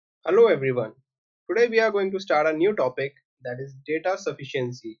Hello everyone. Today we are going to start a new topic, that is data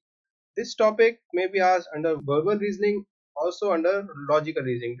sufficiency. This topic may be asked under verbal reasoning, also under logical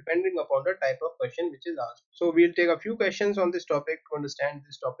reasoning, depending upon the type of question which is asked. So we'll take a few questions on this topic to understand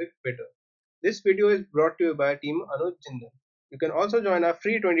this topic better. This video is brought to you by team Anuj Jindal. You can also join our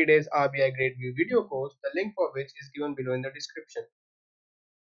free 20 days RBI Grade View video course, the link for which is given below in the description.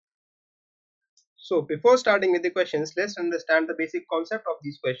 So before starting with the questions, let's understand the basic concept of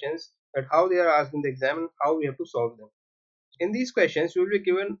these questions, that how they are asked in the exam and how we have to solve them. In these questions, you will be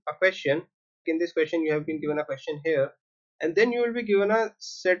given a question. In this question, you have been given a question here, and then you will be given a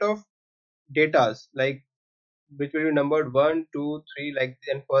set of datas, like which will be numbered 1, 2, 3, like,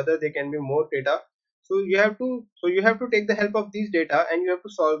 and further there can be more data. So you have to take the help of these data and you have to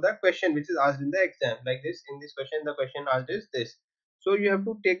solve the question which is asked in the exam. Like this, in this question, the question asked is this. So you have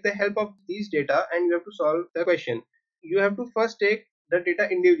to take the help of these data and you have to solve the question. You have to first take the data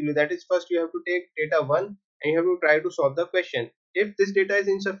individually. That is, first you have to take data 1 and you have to try to solve the question. If this data is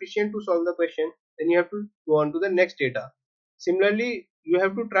insufficient to solve the question, then you have to go on to the next data. Similarly, you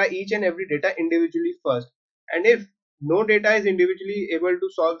have to try each and every data individually first, and if no data is individually able to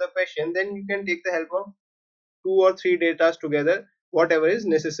solve the question, then you can take the help of 2 or 3 data together, whatever is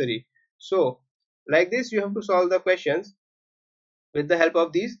necessary. So like this, you have to solve the questions with the help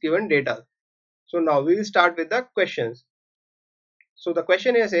of these given data. So now we will start with the questions. So the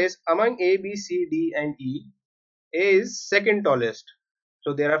question here says, among A, B, C, D and E, A is second tallest.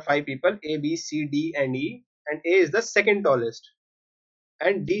 So there are 5 people, A, B, C, D and E, and A is the second tallest,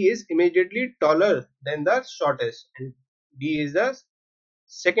 and D is immediately taller than the shortest, and D is the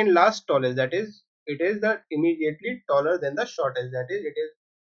second last tallest. That is, it is the immediately taller than the shortest, that is, it is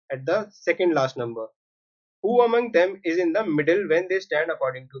at the second last number. Who among them is in the middle when they stand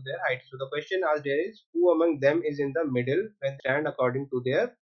according to their height? So the question asked here is, who among them is in the middle when they stand according to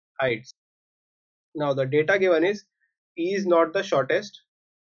their heights? Now the data given is, E is not the shortest,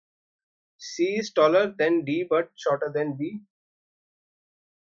 C is taller than D but shorter than B,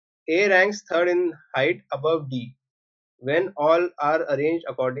 A ranks third in height above D when all are arranged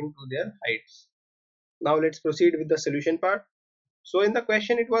according to their heights. Now let's proceed with the solution part. So in the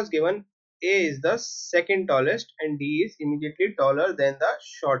question it was given, A is the second tallest and D is immediately taller than the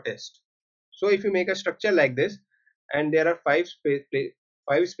shortest. So if you make a structure like this, and there are five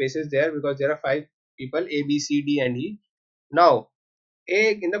spaces there because there are 5 people, A, B, C, D and E. Now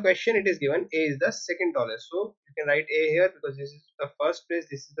A, in the question it is given A is the second tallest. So you can write A here because this is the first place,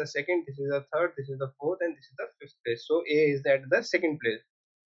 this is the second, this is the third, this is the fourth, and this is the fifth place. So A is at the second place.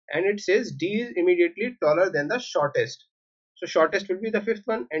 And it says D is immediately taller than the shortest. So shortest will be the fifth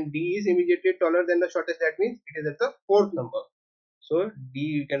one, and D is immediately taller than the shortest. That means it is at the fourth number. So D,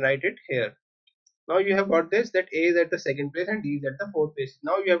 you can write it here. Now you have got this, that A is at the second place and D is at the fourth place.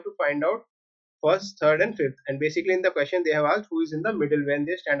 Now you have to find out first, third and fifth, and basically in the question they have asked who is in the middle when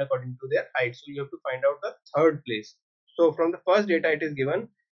they stand according to their height. So you have to find out the third place. So from the first data it is given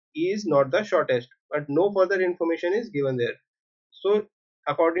E is not the shortest, but no further information is given there. So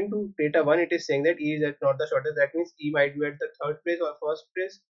according to data 1 it is saying that E is not the shortest. That means E might be at the third place or first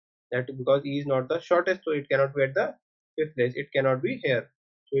place, that because E is not the shortest, so it cannot be at the fifth place, it cannot be here.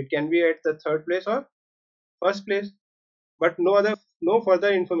 So it can be at the third place or first place, but no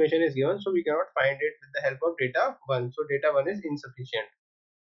further information is given, so we cannot find it with the help of data 1. So data 1 is insufficient.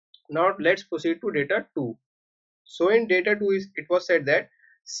 Now let's proceed to data 2. So in data 2 it was said that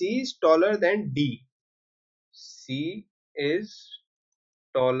C is taller than D. C is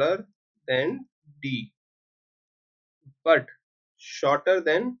taller than D but shorter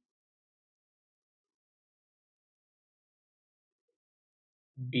than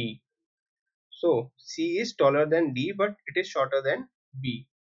B. So C is taller than D but it is shorter than B.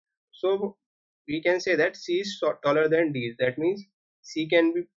 So we can say that C is taller than D. That means C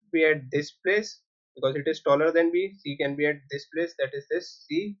can be at this place because it is taller than B. C can be at this place, that is this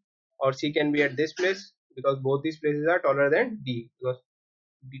C, or C can be at this place because both these places are taller than D, because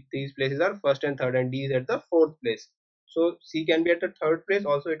these places are first and third and D is at the fourth place. So C can be at the third place,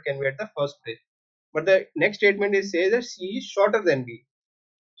 also it can be at the first place. But the next statement is says that C is shorter than B.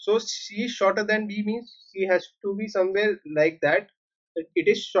 So C is shorter than B means C has to be somewhere like that, it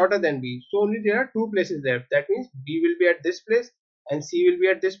is shorter than B. So only there are 2 places there. That means B will be at this place and C will be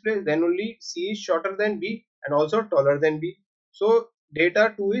at this place. Then only C is shorter than B and also taller than B. So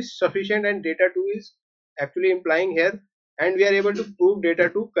data 2 is sufficient and data 2 is actually implying here, and we are able to prove data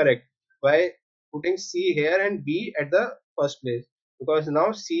 2 correct by putting C here and B at the first place, because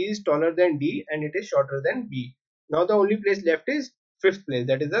now C is taller than D and it is shorter than B. Now the only place left is fifth place,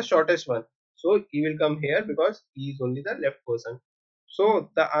 that is the shortest one. So E will come here because E is only the left person. So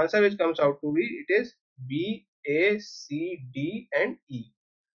the answer which comes out to be, it is B, A, C, D and E.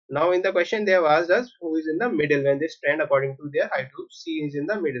 Now in the question they have asked us who is in the middle when they stand according to their height. C is in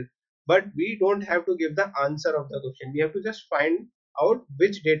the middle. But we don't have to give the answer of the question. We have to just find out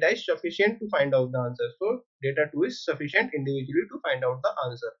which data is sufficient to find out the answer. So data 2 is sufficient individually to find out the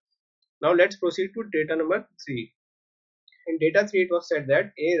answer. Now let's proceed to data number 3. In data 3 it was said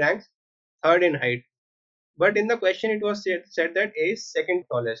that A ranks third in height. But in the question it was said that A is second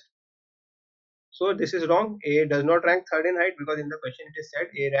tallest. So this is wrong. A does not rank third in height because in the question it is said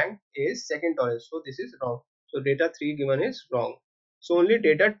A is second tallest. So this is wrong. So data 3 given is wrong. So only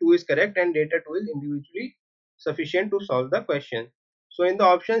data 2 is correct and data 2 is individually sufficient to solve the question. So in the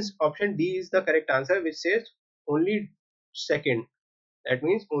options, option D is the correct answer, which says only second. That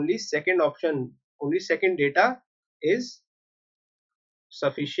means only second option, only second data is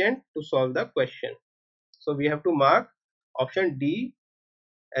sufficient to solve the question. So we have to mark option D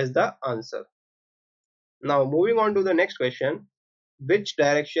as the answer. Now moving on to the next question, which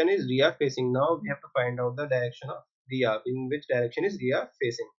direction is Ria facing? Now we have to find out the direction of Ria. In which direction is Ria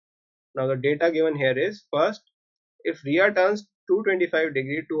facing? Now the data given here is, first, if Ria turns 225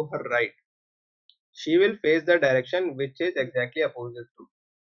 degree to her right, she will face the direction which is exactly opposite to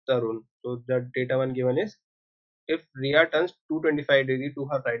Tarun. So the data one given is, if Ria turns 225 degree to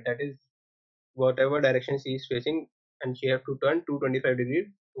her right, that is whatever direction she is facing, and she have to turn 225 degree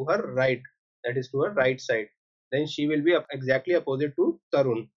to her right, that is to her right side, then she will be exactly opposite to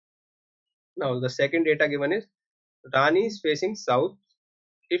Tarun. Now the second data given is, Rani is facing south.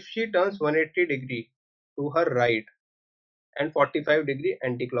 If she turns 180 degree to her right and 45 degree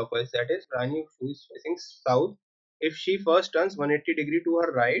anti-clockwise, that is Rani who is facing south. If she first turns 180 degree to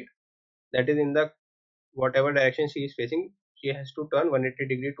her right, that is in the whatever direction she is facing, she has to turn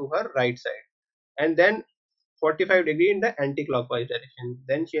 180 degree to her right side, and then 45 degree in the anti-clockwise direction.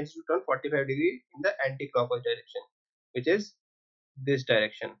 Then she has to turn 45 degree in the anti-clockwise direction, which is this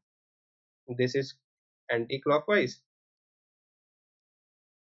direction. This is anti-clockwise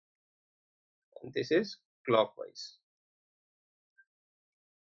and this is clockwise.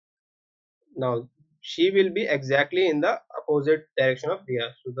 Now she will be exactly in the opposite direction of Ria.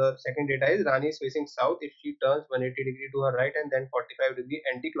 So the second data is, Rani is facing south. If she turns 180 degree to her right and then 45 degree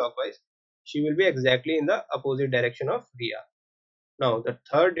anti-clockwise, she will be exactly in the opposite direction of Ria. Now the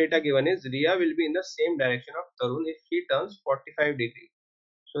third data given is, Ria will be in the same direction of Tarun if she turns 45 degree.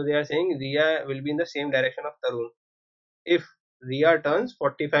 So they are saying Ria will be in the same direction of Tarun if Ria turns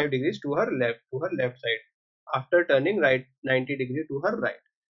 45 degrees to her left side, after turning right 90 degree to her right.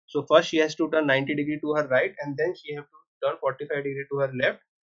 So first she has to turn 90 degree to her right and then she have to turn 45 degree to her left.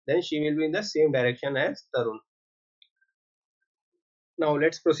 Then she will be in the same direction as Tarun. Now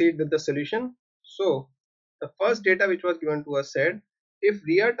let's proceed with the solution. So the first data which was given to us said, if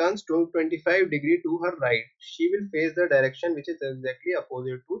Ria turns 25 degree to her right, she will face the direction which is exactly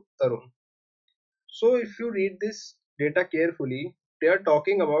opposite to Tarun. So if you read this data carefully, they are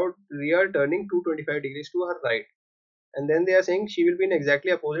talking about Ria turning 225 degrees to her right, and then they are saying she will be in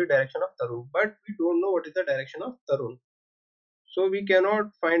exactly opposite direction of Tarun, but we don't know what is the direction of Tarun. So we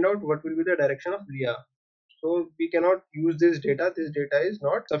cannot find out what will be the direction of Ria. So we cannot use this data. This data is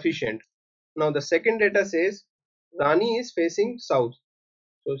not sufficient. Now the second data says Rani is facing south.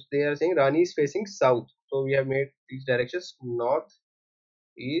 So they are saying Rani is facing south. So we have made these directions north,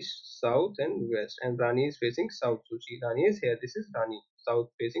 east, south and west, and Rani is facing south. So Rani is here. This is Rani, south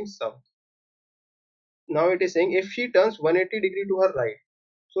facing south. Now it is saying if she turns 180 degree to her right,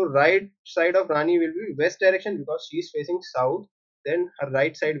 so right side of Rani will be west direction because she is facing south, then her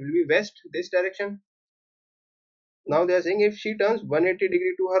right side will be west, this direction. Now they are saying if she turns 180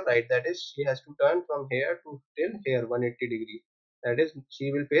 degree to her right, that is she has to turn from here to till here 180 degree, that is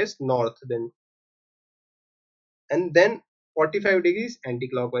she will face north then, and then 45 degrees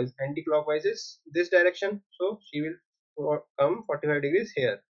anti-clockwise. Anti-clockwise is this direction, so she will come 45 degrees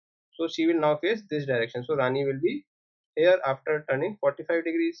here, so she will now face this direction. So Rani will be here after turning 45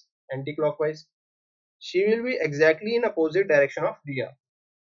 degrees anti-clockwise. She will be exactly in opposite direction of Ria.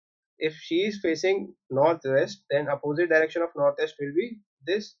 If she is facing northwest, then opposite direction of northwest will be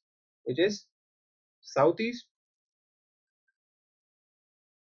this, which is southeast.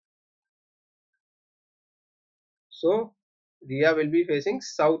 So Ria will be facing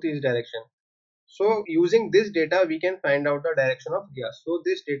southeast direction. So using this data we can find out the direction of Ria. So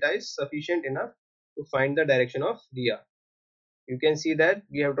this data is sufficient enough to find the direction of Ria. You can see that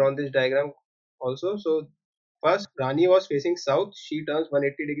we have drawn this diagram also. So first Rani was facing south, she turns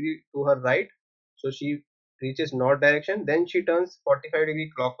 180 degree to her right, so she reaches north direction. Then she turns 45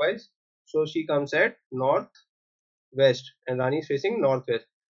 degree clockwise, so she comes at north. west and Rani is facing northwest.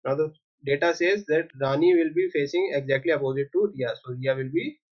 Now the data says that Rani will be facing exactly opposite to Ria. So Ria will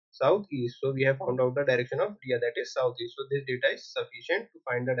be southeast. So we have found out the direction of Ria, that is southeast. So this data is sufficient to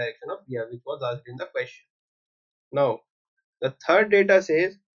find the direction of Ria, which was asked in the question. Now the third data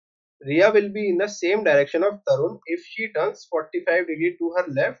says Ria will be in the same direction of Tarun if she turns 45 degree to her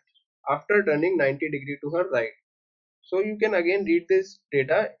left after turning 90 degree to her right. So you can again read this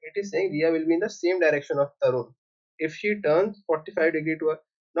data. It is saying Ria will be in the same direction of Tarun if she turns 45 degree to her.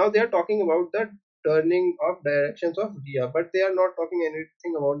 Now they are talking about the turning of directions of Ria, but they are not talking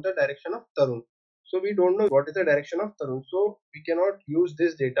anything about the direction of Tarun. So we don't know what is the direction of Tarun. So we cannot use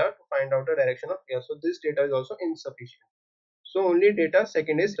this data to find out the direction of Ria. So this data is also insufficient. So only data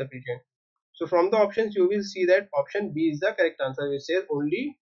second is sufficient. So from the options you will see that option B is the correct answer, which says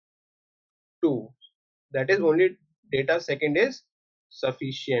only 2. That is only data second is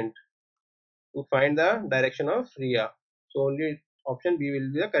sufficient to find the direction of Ria. So only option B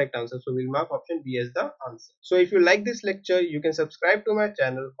will be the correct answer. So we'll mark option B as the answer. So if you like this lecture, you can subscribe to my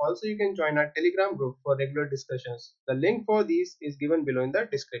channel. Also you can join our Telegram group for regular discussions. The link for these is given below in the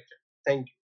description. Thank you.